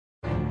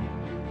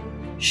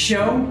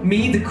Show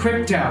me the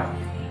crypto.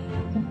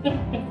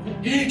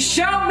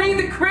 Show me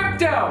the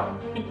crypto.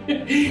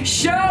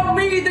 Show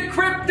me the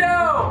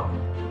crypto.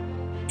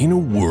 In a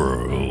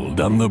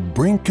world on the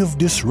brink of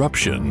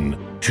disruption,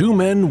 two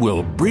men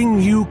will bring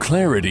you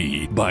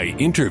clarity by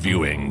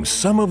interviewing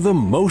some of the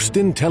most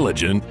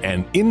intelligent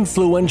and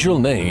influential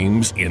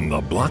names in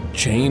the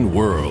blockchain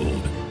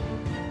world.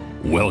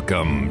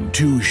 Welcome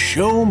to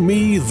Show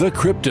Me the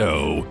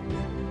Crypto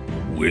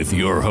with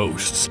your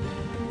hosts,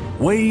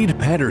 Wade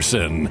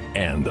Patterson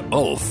and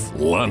Ulf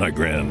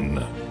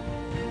Lonergan.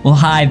 Well,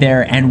 hi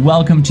there, and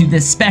welcome to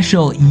this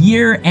special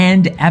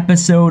year-end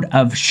episode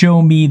of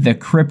Show Me the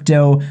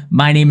Crypto.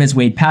 My name is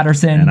Wade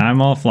Patterson. And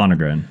I'm Ulf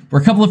Lonergan.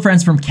 We're a couple of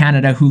friends from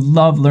Canada who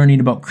love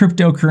learning about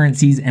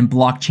cryptocurrencies and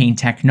blockchain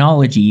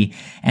technology.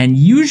 And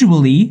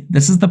usually,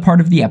 this is the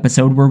part of the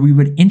episode where we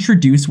would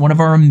introduce one of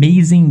our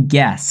amazing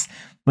guests.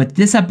 But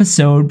this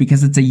episode,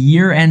 because it's a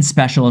year-end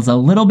special, is a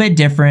little bit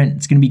different.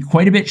 It's going to be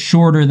quite a bit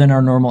shorter than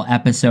our normal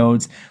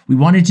episodes. We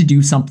wanted to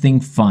do something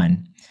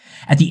fun.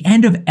 At the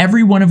end of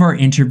every one of our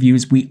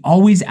interviews, we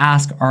always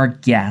ask our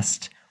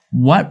guest,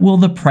 what will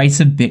the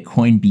price of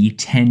Bitcoin be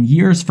 10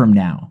 years from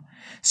now?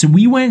 So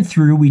we went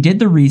through, we did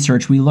the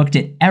research, we looked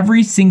at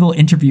every single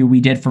interview we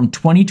did from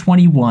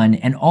 2021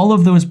 and all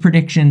of those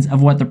predictions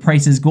of what the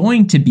price is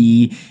going to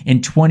be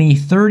in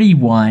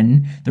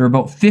 2031. There were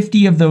about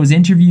 50 of those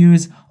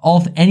interviews.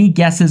 Ulf, any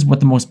guesses what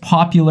the most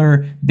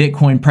popular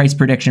Bitcoin price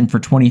prediction for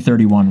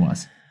 2031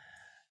 was?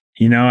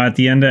 You know, at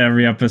the end of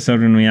every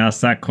episode when we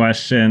asked that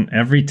question,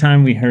 every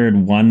time we heard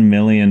 $1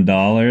 million,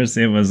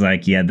 it was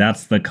like, yeah,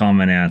 that's the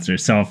common answer.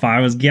 So if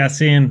I was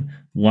guessing,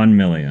 1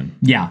 million.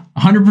 Yeah,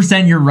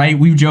 100% you're right.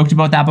 We've joked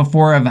about that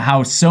before of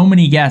how so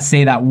many guests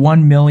say that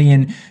 $1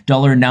 million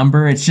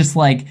number. It's just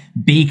like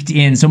baked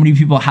in. So many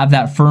people have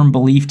that firm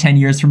belief 10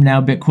 years from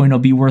now, Bitcoin will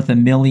be worth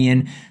 $1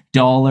 million.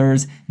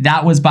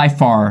 That was by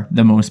far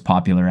the most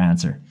popular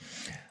answer.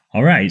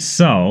 All right.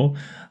 So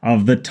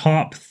of the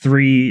top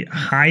three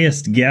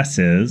highest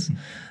guesses,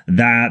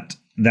 that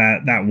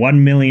 $1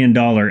 million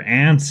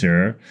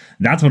answer,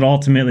 that's what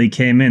ultimately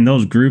came in.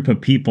 Those group of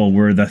people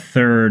were the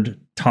third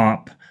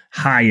top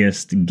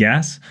highest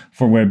guess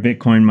for where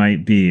Bitcoin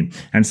might be.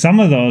 And some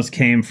of those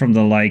came from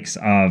the likes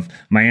of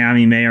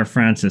Miami Mayor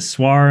Francis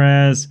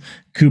Suarez,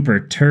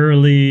 Cooper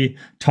Turley,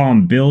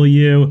 Tom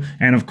Bilyeu,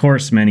 and of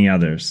course, many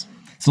others.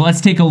 So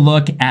let's take a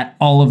look at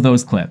all of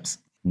those clips.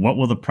 What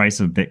will the price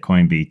of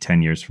Bitcoin be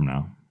 10 years from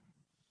now?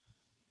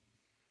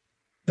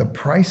 The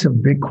price of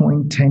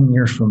Bitcoin 10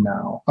 years from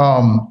now,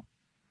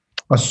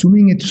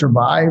 assuming it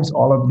survives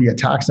all of the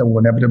attacks that will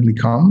inevitably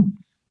come,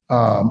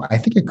 I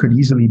think it could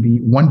easily be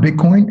one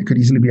Bitcoin. It could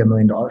easily be $1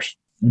 million. $1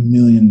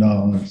 million.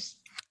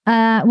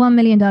 $1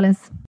 million.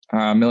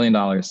 $1 million,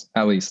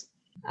 at least.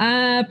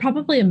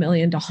 Probably $1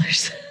 million.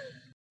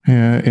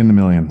 Yeah, in the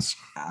millions.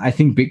 I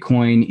think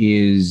Bitcoin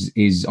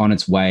is on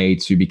its way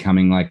to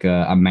becoming like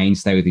a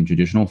mainstay within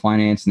traditional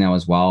finance now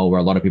as well, where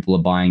a lot of people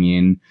are buying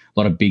in, a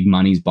lot of big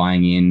money's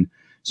buying in.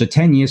 So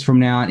 10 years from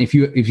now, if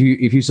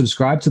you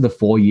subscribe to the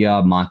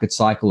 4-year market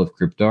cycle of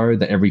crypto,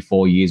 that every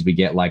 4 years we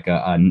get like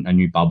a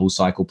new bubble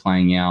cycle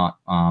playing out,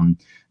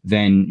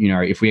 then, you know,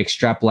 if we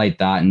extrapolate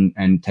that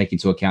and take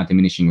into account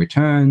diminishing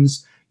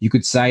returns, you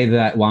could say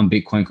that one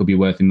Bitcoin could be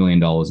worth $1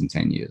 million in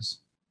 10 years.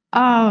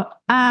 I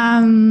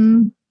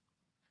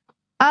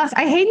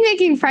hate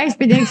making price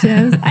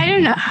predictions. I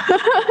don't know.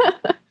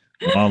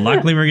 Well,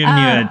 luckily we're giving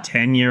you a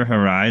 10-year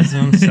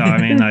horizon. So, I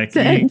mean, like,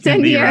 you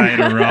can be right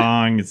or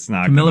wrong. It's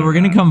not Camilla, we're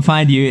going to come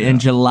find you in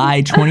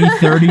July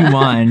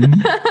 2031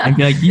 and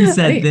be like, you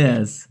said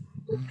this.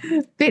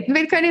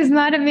 Bitcoin is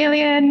not $1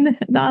 million.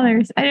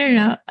 I don't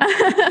know.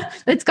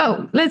 Let's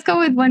go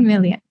with 1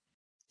 million.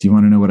 Do you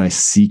want to know what I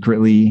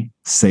secretly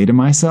say to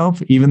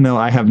myself? Even though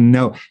I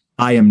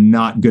am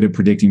not good at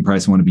predicting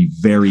price. I want to be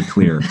very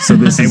clear. So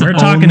this is we're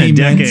talking a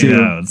decade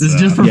out. This is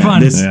just for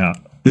fun.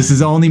 This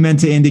is only meant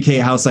to indicate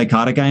how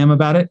psychotic I am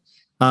about it.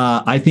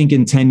 I think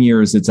in 10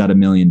 years, it's at $1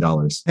 million.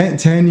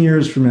 10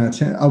 years from now,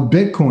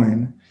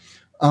 Bitcoin.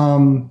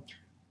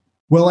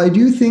 Well, I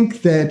do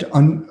think that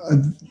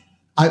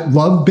I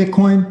love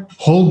Bitcoin,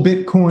 hold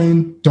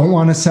Bitcoin, don't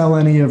want to sell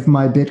any of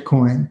my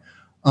Bitcoin.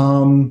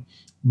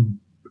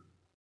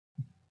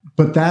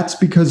 But that's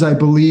because I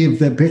believe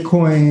that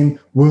Bitcoin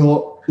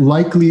will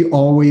likely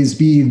always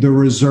be the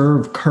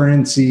reserve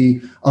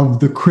currency of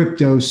the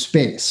crypto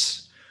space.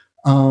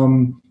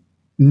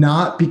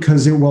 Not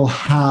because it will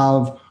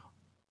have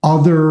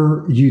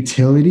other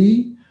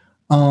utility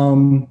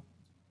that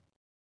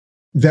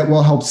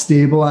will help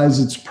stabilize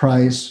its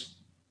price,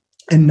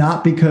 and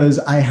not because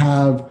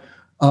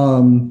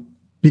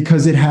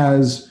because it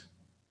has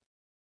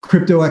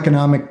crypto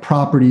economic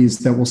properties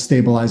that will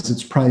stabilize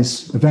its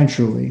price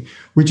eventually,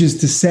 which is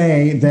to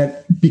say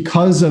that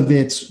because of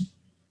its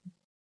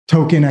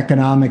token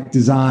economic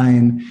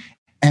design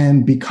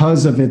and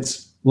because of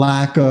its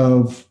lack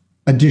of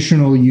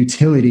additional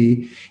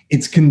utility,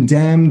 it's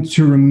condemned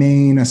to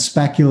remain a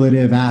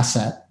speculative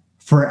asset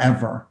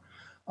forever,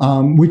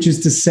 which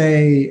is to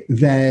say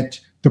that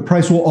the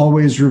price will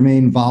always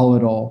remain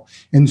volatile.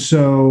 And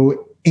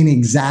so in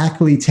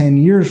exactly 10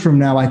 years from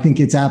now, I think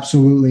it's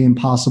absolutely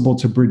impossible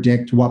to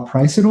predict what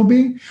price it'll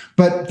be.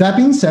 But that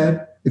being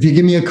said, if you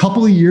give me a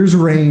couple of years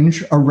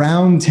range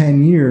around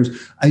 10 years,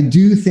 I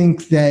do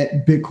think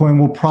that Bitcoin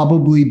will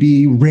probably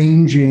be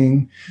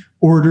ranging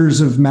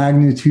orders of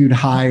magnitude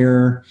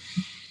higher.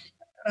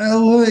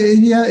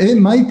 Yeah, it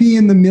might be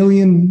in the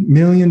 $1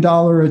 million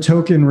a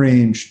token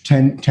range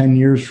 10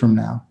 years from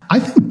now. I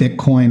think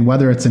Bitcoin,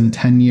 whether it's in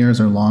 10 years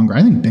or longer,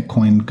 I think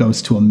Bitcoin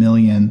goes to $1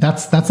 million.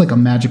 That's like a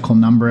magical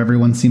number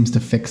everyone seems to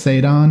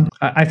fixate on.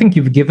 I think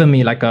you've given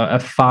me like a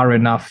far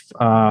enough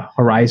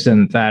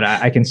horizon that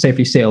I can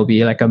safely say it'll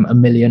be like $1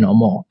 million or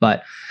more.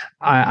 But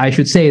I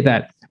should say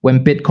that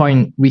when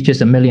Bitcoin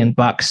reaches $1 million,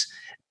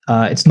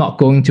 it's not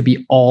going to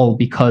be all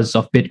because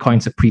of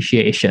Bitcoin's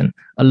appreciation.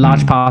 A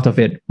large part of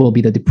it will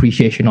be the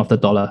depreciation of the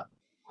dollar.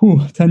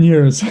 10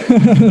 years.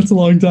 That's a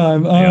long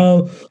time.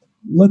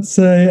 Let's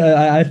say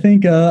I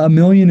think $1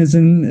 million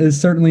is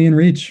certainly in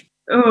reach.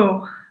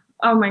 Oh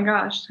my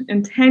gosh.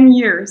 In 10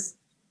 years.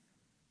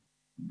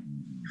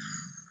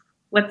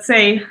 Let's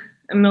say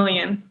 $1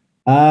 million.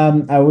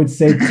 I would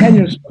say 10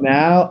 years from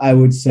now, I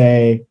would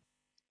say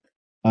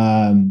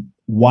 $1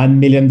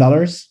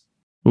 million.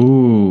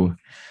 Ooh.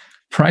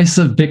 Price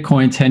of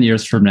Bitcoin 10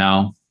 years from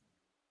now.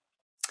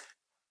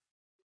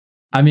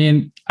 I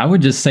mean, I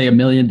would just say $1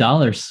 million.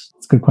 That's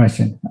a good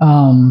question.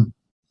 10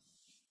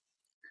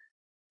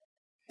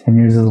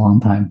 years is a long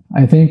time.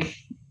 I think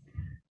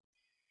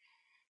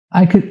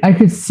I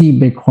could see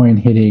Bitcoin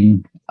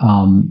hitting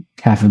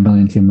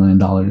 $500,000 to $1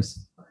 million.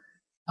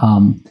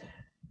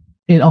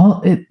 It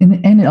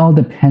all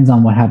depends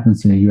on what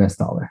happens to the US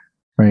dollar,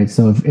 right?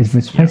 So if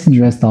it's priced in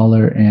US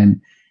dollar and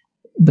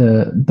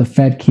the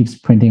Fed keeps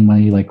printing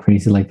money like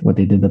crazy, like what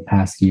they did the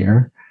past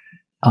year,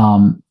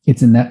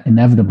 it's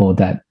inevitable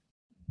that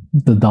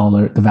the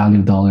value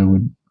of the dollar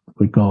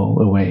would go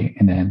away,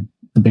 and then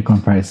the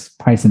Bitcoin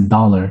price in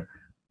dollar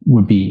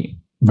would be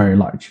very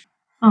large.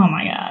 Oh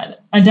my God.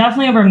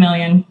 Definitely over $1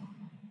 million.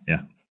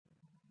 Yeah.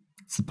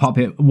 It's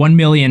the 1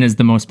 million is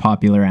the most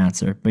popular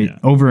answer, but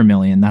over $1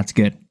 million, that's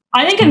good.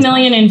 I think $1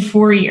 million in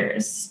 4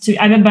 years.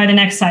 I bet by the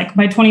next cycle,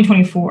 by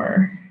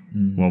 2024.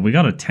 Well, we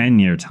got a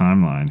 10-year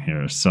timeline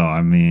here, so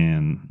I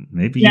mean,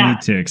 maybe you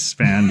need to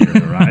expand your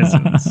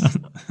horizons.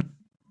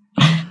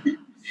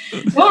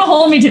 Don't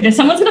hold me to this.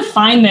 Someone's going to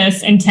find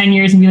this in 10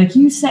 years and be like,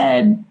 you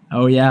said.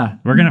 Oh, yeah.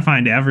 We're going to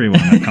find everyone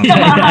that comes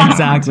out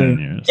exactly. in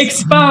 10 years.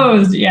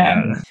 Exposed,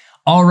 yeah.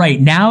 All right,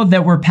 now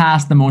that we're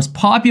past the most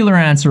popular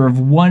answer of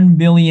 $1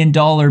 million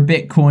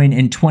Bitcoin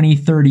in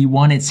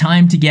 2031, it's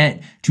time to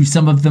get to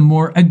some of the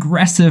more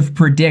aggressive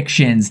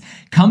predictions.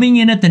 Coming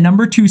in at the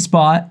number 2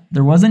 spot,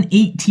 there wasn't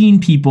 18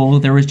 people,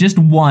 there was just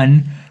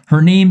one.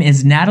 Her name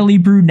is Natalie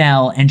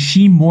Brunell, and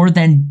she more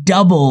than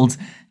doubled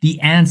the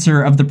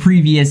answer of the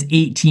previous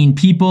 18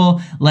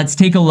 people. Let's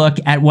take a look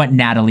at what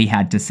Natalie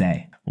had to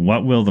say.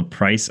 What will the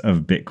price of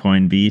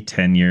Bitcoin be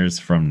 10 years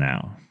from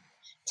now?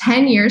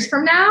 10 years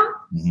from now?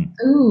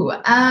 Mm-hmm. Ooh,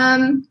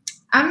 I'm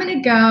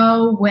going to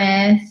go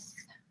with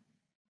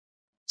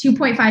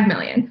 2.5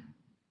 million.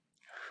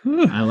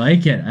 I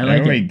like it.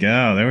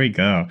 There we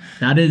go.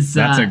 That is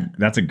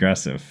that's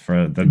aggressive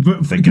for the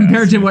compared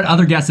guess. To what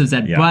other guesses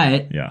said. Yeah,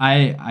 but yeah.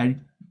 I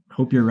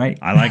hope you're right.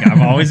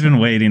 I've always been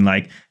waiting.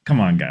 Like, come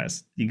on,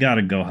 guys, you got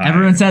to go higher.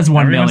 Everyone says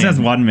 1 million. Everyone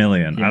says 1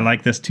 million. Yeah. I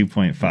like this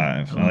 2.5.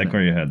 I like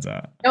where your head's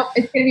at. Nope,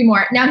 it's going to be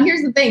more. Now,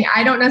 here's the thing.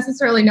 I don't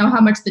necessarily know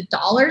how much the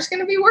dollar is going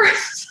to be worth.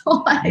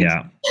 So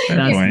yeah,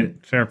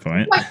 fair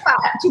point.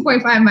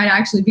 2.5 might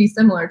actually be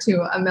similar to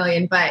 $1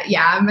 million, but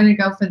yeah, I'm going to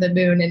go for the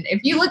moon. And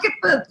if you look at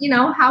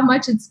how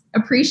much it's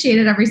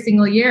appreciated every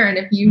single year, and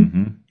if you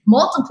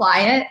multiply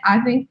it,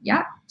 I think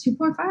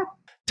 2.5.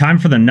 Time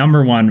for the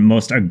number 1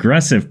 most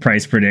aggressive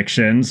price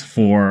predictions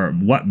for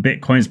what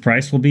Bitcoin's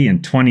price will be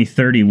in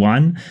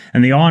 2031.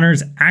 And the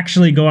honors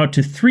actually go out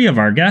to 3 of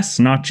our guests,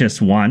 not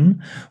just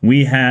one.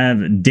 We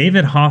have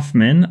David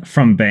Hoffman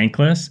from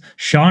Bankless,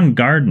 Sean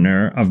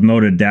Gardner of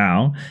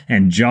ModaDAO,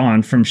 and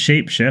John from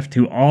Shapeshift,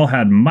 who all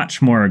had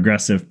much more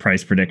aggressive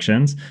price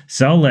predictions.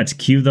 So let's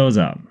cue those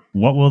up.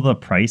 What will the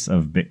price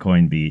of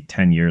Bitcoin be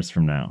 10 years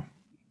from now?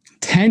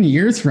 10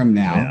 years from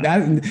now.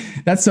 Yeah.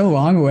 That's so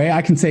long away.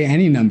 I can say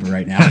any number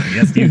right now.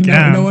 Yes, you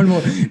can. No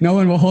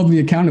one will hold me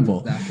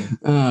accountable.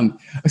 Exactly.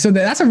 So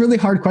that's a really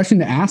hard question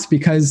to ask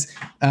because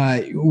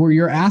where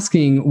you're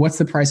asking what's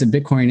the price of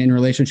Bitcoin in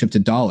relationship to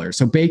dollars.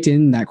 So baked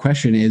in that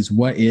question is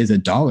what is a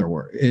dollar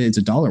worth? It's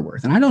a dollar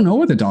worth. And I don't know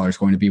what the dollar is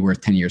going to be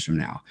worth 10 years from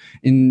now.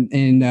 And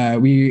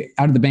we,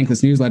 out of the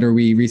Bankless newsletter,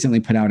 we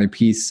recently put out a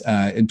piece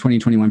in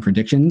 2021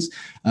 predictions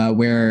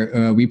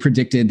where we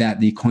predicted that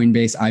the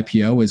Coinbase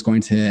IPO was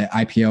going to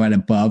IPO at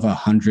above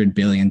 $100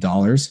 billion.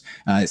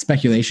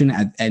 Speculation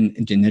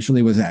and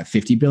initially was at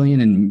 50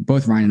 billion, and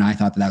both Ryan and I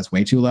thought that was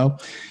way too low.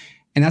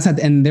 And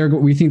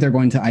we think they're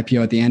going to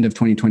IPO at the end of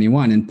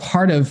 2021. And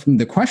part of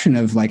the question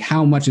of like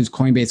how much is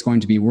Coinbase going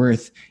to be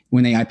worth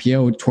when they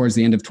IPO towards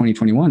the end of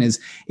 2021 is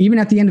even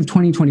at the end of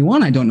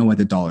 2021, I don't know what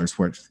the dollar's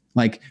worth.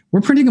 Like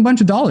we're printing a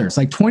bunch of dollars.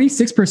 Like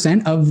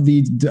 26% of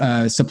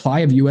the supply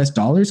of US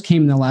dollars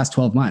came in the last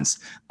 12 months.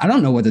 I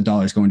don't know what the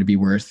dollar is going to be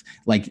worth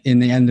like in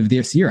the end of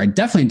this year. I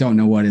definitely don't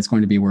know what it's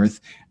going to be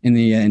worth in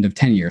the end of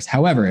 10 years.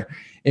 However,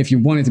 if you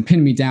wanted to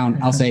pin me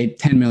down, I'll say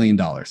 $10 million.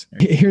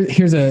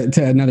 Here's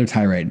another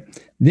tirade.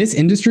 This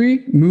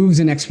industry moves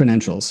in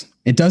exponentials.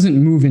 It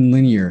doesn't move in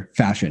linear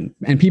fashion.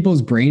 And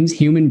people's brains,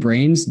 human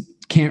brains,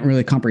 can't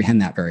really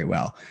comprehend that very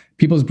well.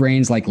 People's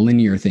brains like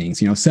linear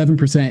things,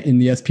 7% in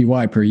the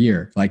SPY per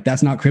year. Like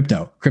that's not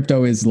crypto.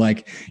 Crypto is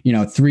like, 2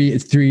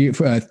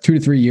 to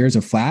 3 years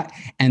of flat.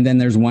 And then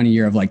there's 1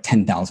 year of like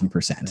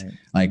 10,000%. Right.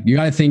 Like you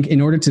got to think,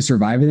 in order to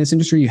survive in this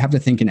industry, you have to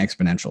think in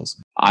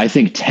exponentials. I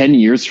think 10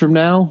 years from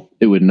now,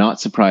 it would not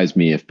surprise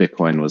me if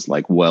Bitcoin was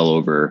like well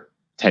over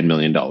 $10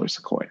 million a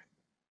coin.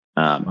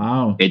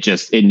 Wow.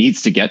 It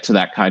needs to get to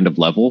that kind of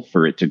level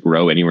for it to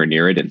grow anywhere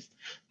near it. And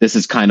this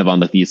is kind of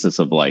on the thesis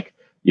of like,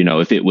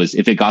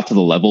 if it got to the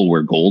level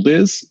where gold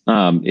is,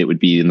 it would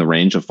be in the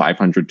range of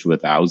 500 to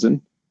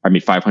 1,000. I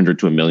mean, 500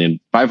 to a million,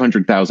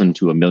 500,000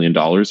 to $1 million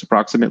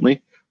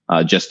approximately,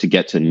 just to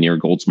get to near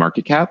gold's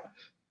market cap.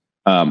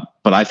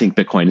 But I think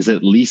Bitcoin is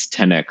at least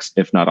 10x,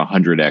 if not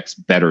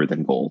 100x better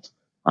than gold,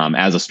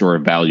 as a store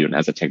of value and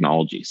as a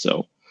technology.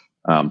 So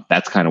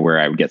that's kind of where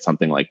I would get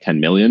something like 10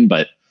 million,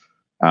 but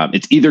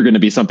it's either going to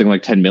be something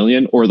like 10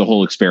 million or the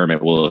whole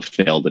experiment will have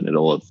failed and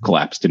it'll have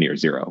collapsed to near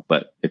zero.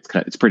 But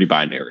it's pretty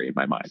binary in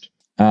my mind.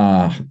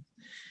 I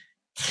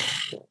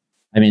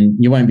mean,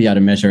 you won't be able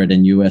to measure it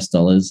in US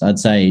dollars. I'd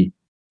say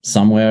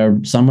somewhere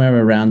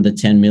around the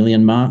 10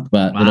 million mark,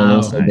 but it'll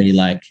also be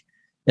like,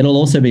 it'll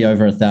also be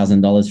over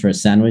 $1,000 for a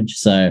sandwich.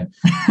 So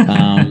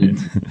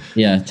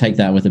yeah, take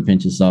that with a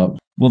pinch of salt.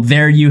 Well,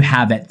 there you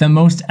have it. The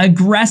most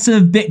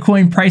aggressive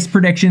Bitcoin price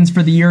predictions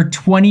for the year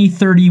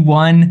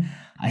 2031.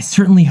 I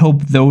certainly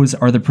hope those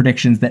are the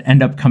predictions that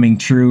end up coming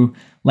true.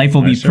 Life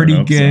will be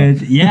pretty good.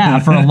 So. Yeah,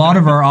 for a lot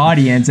of our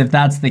audience, if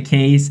that's the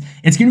case.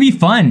 It's going to be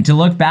fun to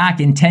look back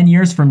in 10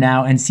 years from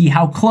now and see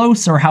how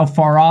close or how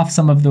far off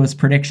some of those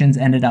predictions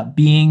ended up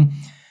being.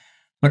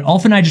 But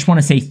Ulf and I just want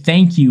to say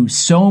thank you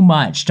so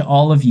much to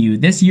all of you.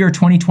 This year,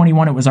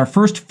 2021, it was our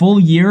first full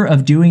year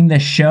of doing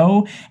this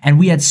show, and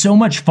we had so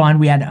much fun.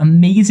 We had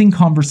amazing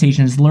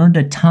conversations, learned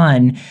a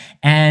ton,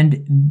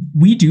 and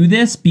we do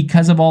this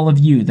because of all of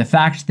you. The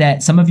fact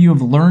that some of you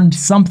have learned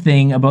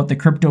something about the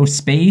crypto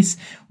space,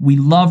 we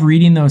love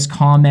reading those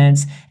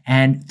comments,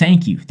 and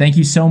thank you. Thank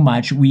you so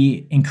much.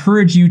 We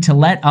encourage you to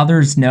let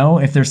others know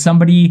if there's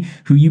somebody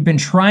who you've been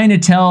trying to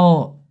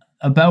tell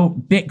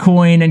about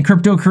Bitcoin and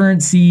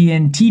cryptocurrency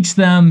and teach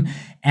them,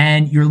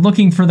 and you're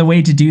looking for the way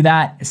to do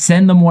that,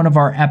 send them one of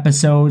our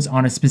episodes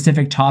on a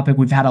specific topic.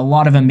 We've had a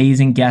lot of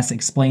amazing guests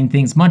explain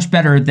things much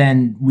better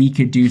than we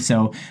could do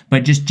so,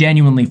 but just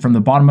genuinely from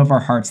the bottom of our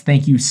hearts,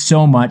 thank you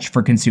so much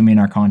for consuming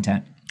our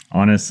content.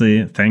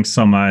 Honestly, thanks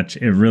so much.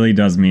 It really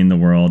does mean the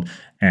world,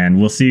 and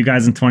we'll see you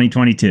guys in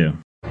 2022.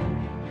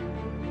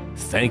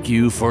 Thank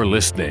you for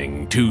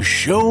listening to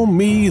Show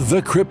Me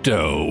the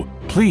Crypto.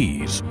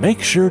 Please make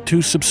sure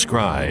to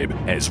subscribe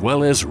as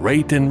well as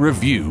rate and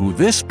review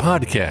this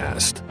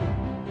podcast.